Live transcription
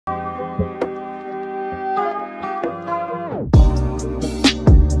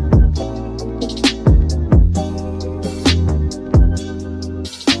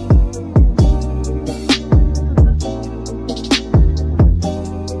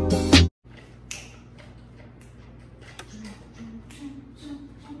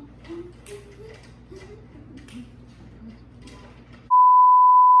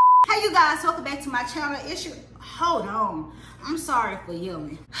my channel. Hold on. I'm sorry for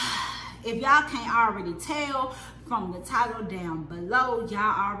yelling. If y'all can't already tell from the title down below,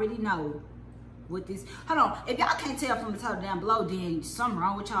 y'all already know what this, hold on. If y'all can't tell from the title down below, then something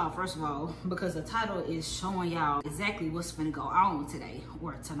wrong with y'all, first of all, because the title is showing y'all exactly what's gonna go on today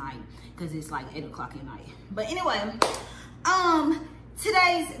or tonight, because it's like 8 o'clock at night. But anyway,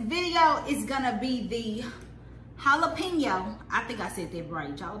 today's video is gonna be the jalapeno, I think I said that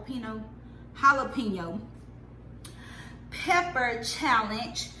right, jalapeno pepper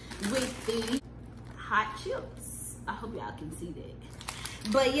challenge with the hot chips. I hope y'all can see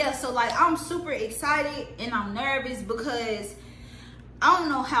that. But yeah, so like I'm super excited and I'm nervous because I don't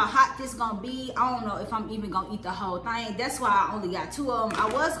know how hot this gonna be. I don't know if I'm even gonna eat the whole thing. That's why I only got 2 of them.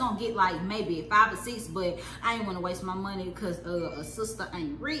 I was gonna get like maybe 5 or 6, but I ain't wanna waste my money because a sister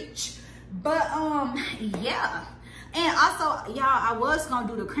ain't rich. But yeah. And also, y'all, I was gonna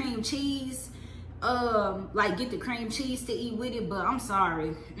do the cream cheese, like get the cream cheese to eat with it, but I'm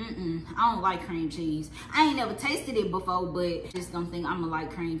sorry, I don't like cream cheese. I ain't never tasted it before, but just don't think I'm gonna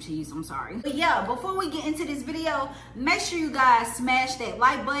like cream cheese. I'm sorry. But yeah, before we get into this video, make sure you guys smash that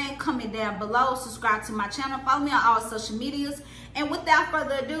like button, comment down below, subscribe to my channel, follow me on all social medias. And without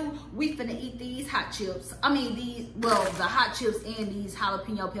further ado, we finna eat these hot chips. I mean the hot chips and these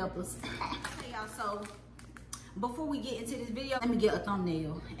jalapeno peppers. Okay, y'all, so before we get into this video, let me get a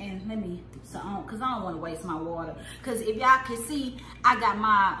thumbnail and cause I don't want to waste my water. Cause if y'all can see, I got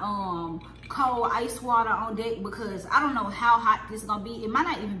my cold ice water on deck because I don't know how hot this is gonna be. It might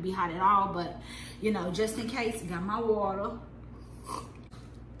not even be hot at all, but you know, just in case, got my water.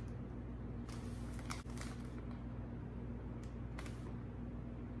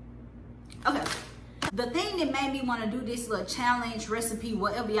 Okay. The thing that made me want to do this little challenge, recipe,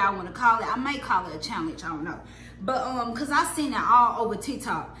 whatever y'all want to call it, I may call it a challenge, I don't know. But cause I seen it all over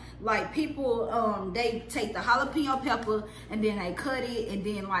TikTok. Like people, they take the jalapeno pepper and then they cut it and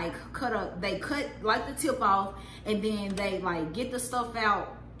then like they cut like the tip off and then they like get the stuff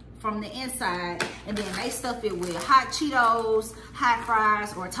out from the inside and then they stuff it with hot Cheetos, hot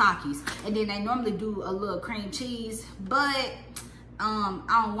fries, or Takis. And then they normally do a little cream cheese, but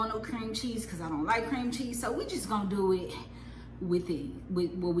I don't want no cream cheese because I don't like cream cheese, so we just gonna do it with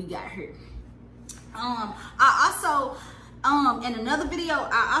what we got here. I also in another video,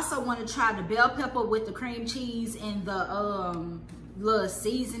 I also want to try the bell pepper with the cream cheese and the little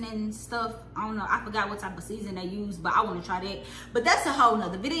seasoning stuff. I don't know, I forgot what type of seasoning they use, but I want to try that. But that's a whole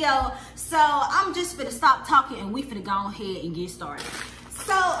nother video. So I'm just finna stop talking and we finna go ahead and get started.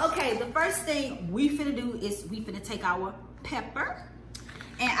 So okay, the first thing we finna do is we finna take our pepper.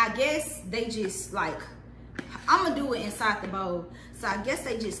 And I guess they just like, I'm gonna do it inside the bowl. So I guess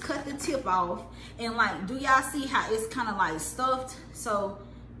they just cut the tip off. And like, do y'all see how it's kind of like stuffed? So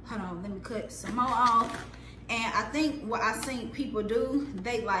hold on, let me cut some more off. And I think what I seen people do,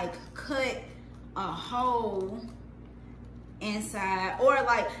 they like cut a hole inside, or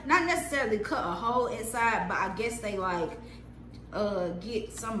like not necessarily cut a hole inside, but I guess they like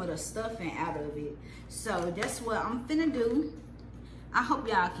get some of the stuffing out of it. So that's what I'm finna do. I hope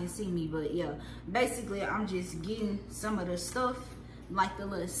y'all can see me, but yeah, basically I'm just getting some of the stuff, like the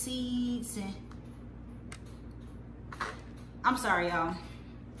little seeds, and I'm sorry y'all,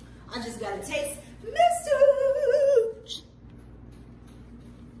 I just gotta taste message.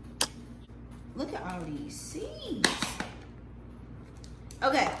 Look at all these seeds.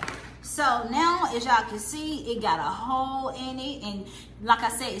 Okay, so now as y'all can see, it got a hole in it, and like I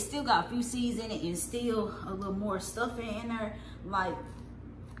said, it still got a few seeds in it and still a little more stuffing in there. Like,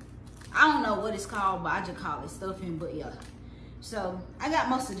 I don't know what it's called, but I just call it stuffing. But yeah, so I got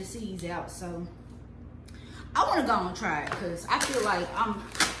most of the seeds out, so I want to go and try it because I feel like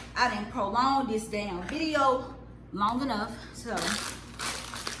I didn't prolong this damn video long enough. So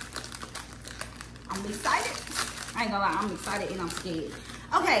I'm excited. I ain't gonna lie, I'm excited and I'm scared.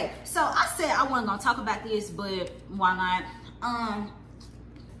 Okay, so I said I wasn't gonna talk about this, but why not?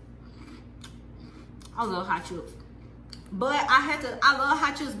 I love hot chips. But I love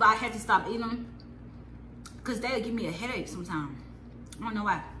hot chips, but I had to stop eating them because they'll give me a headache sometimes. I don't know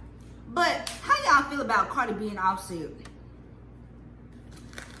why. But how y'all feel about Cardi B and Offset?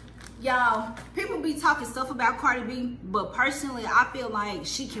 Y'all, people be talking stuff about Cardi B, but personally, I feel like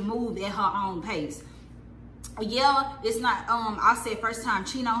she can move at her own pace. Yeah, it's not Offset first time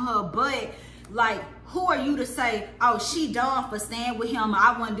cheating on her, but like, who are you to say, oh, she done for staying with him,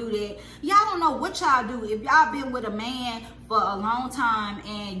 I wouldn't do that? Y'all don't know what y'all do. If y'all been with a man for a long time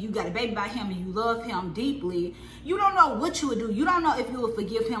and you got a baby by him and you love him deeply, you don't know what you would do. You don't know if you would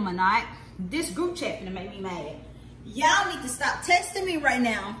forgive him or not. This group chat finna make me mad. Y'all need to stop texting me right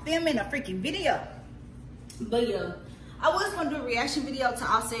now. I'm filming a freaking video. But yeah, I was gonna do a reaction video to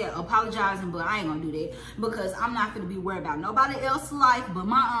Offset apologizing, but I ain't gonna do that because I'm not gonna be worried about nobody else's life but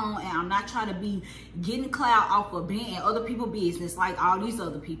my own, and I'm not trying to be getting clout off of being in other people's business like all these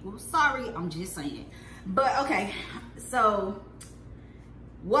other people. Sorry, I'm just saying. But okay, so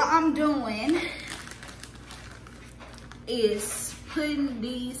what I'm doing is putting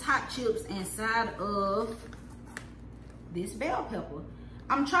these hot chips inside of this bell pepper.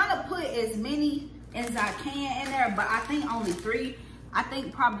 I'm trying to put as many as I can in there, but I think only 3. I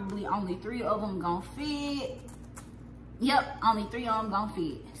think probably only 3 of them gonna fit. Yep, only 3 of them gonna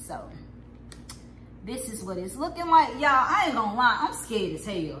fit. So this is what it's looking like. Y'all, I ain't gonna lie, I'm scared as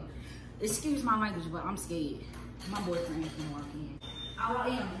hell. Excuse my language, but I'm scared. My boyfriend can walk in. I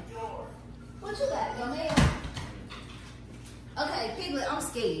am. What you got, your man? Okay, Piglet, I'm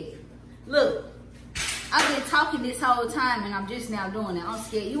scared. Look, I've been talking this whole time and I'm just now doing it. I'm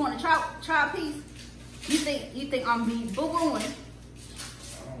scared. You want to try a piece? You think I'm be boo-booing? I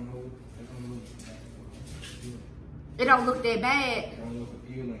don't know. It don't look that bad. It don't look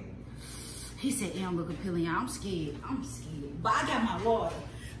appealing. He said it don't look appealing. I'm scared. I'm scared. But I got my water.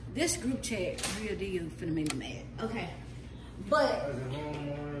 This group chat, real deal, finna make me mad. Okay. But As a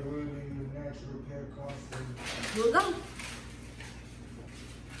homeowner, living with natural repair costs. we'll go.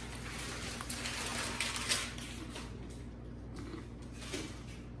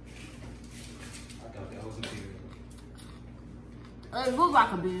 I thought that was a deal. It looks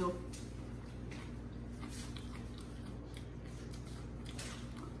like a bill.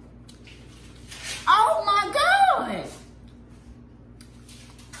 Oh my God!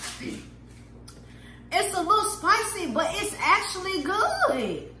 It's a little spicy, but it's actually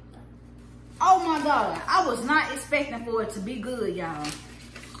good. Oh my God, I was not expecting for it to be good, y'all.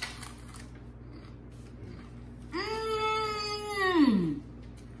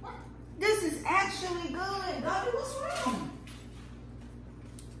 This is actually good. Daddy, what's wrong?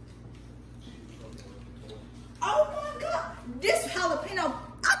 Oh my God, this jalapeno,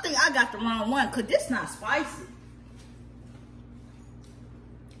 I think I got the wrong one because this not spicy.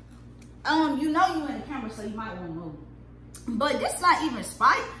 You know you in the camera, so you might want to move. But this not even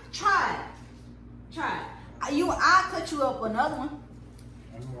spicy. Try it. Try it. I'll cut you up another one.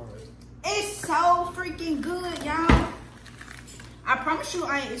 I'm alright. It's so freaking good, y'all. I promise you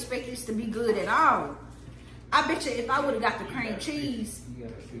I ain't expect this to be good at all. I bet you if I would have got the cream cheese. You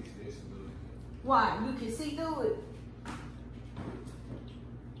gotta fix this a little bit. Why? You can see through it.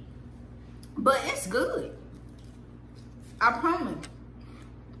 But it's good. I promise.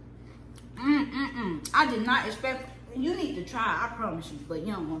 I did not expect. You need to try. I promise you, but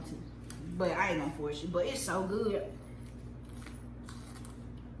you don't want to. But I ain't gonna force you. But it's so good,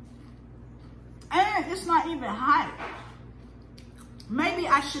 and it's not even hot. Maybe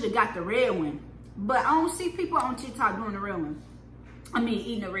I should have got the red one, but I don't see people on TikTok doing the red one. I mean,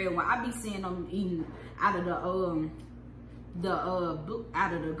 eating the red one. I be seeing them eating out of the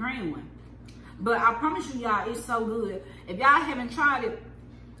green one. But I promise you, y'all, it's so good. If y'all haven't tried it,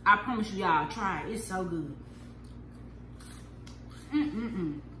 I promise you, y'all, try it. It's so good.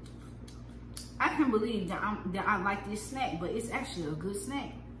 I can't believe that I like this snack, but it's actually a good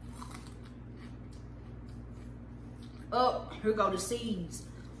snack. Oh, here go the seeds.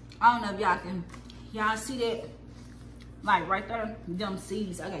 I don't know if y'all see that? Like right there, them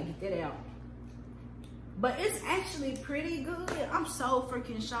seeds. I gotta get that out. But it's actually pretty good. I'm so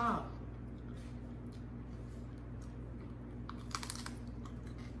freaking shocked.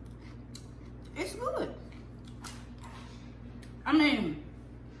 It's good. I mean,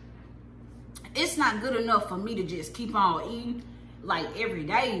 it's not good enough for me to just keep on eating like every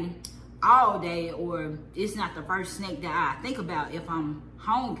day, all day, or it's not the first snack that I think about if I'm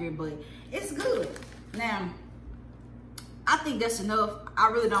hungry, but it's good. Now, I think that's enough. I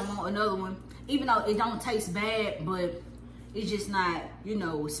really don't want another one, even though it don't taste bad, but it's just not, you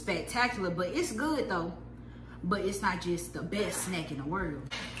know, spectacular, but it's good though. But it's not just the best snack in the world.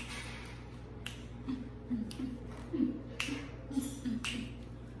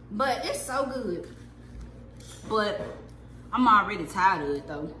 But it's so good. But I'm already tired of it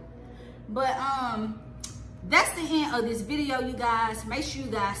though. But that's the end of this video, you guys. Make sure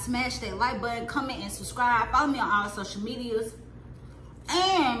you guys smash that like button, comment, and subscribe. Follow me on all social medias.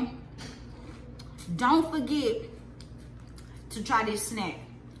 And don't forget to try this snack,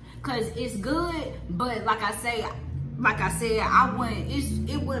 cause it's good. But like I said,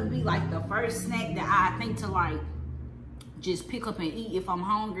 it wouldn't be like the first snack that I think to like just pick up and eat if I'm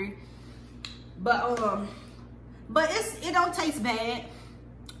hungry. But it don't taste bad.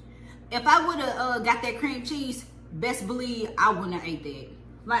 If I would have got that cream cheese, best believe I wouldn't have ate that.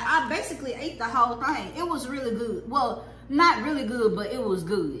 Like, I basically ate the whole thing. It was really good. Well, not really good, but it was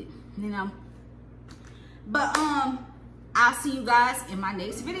good, you know. But I'll see you guys in my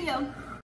next video.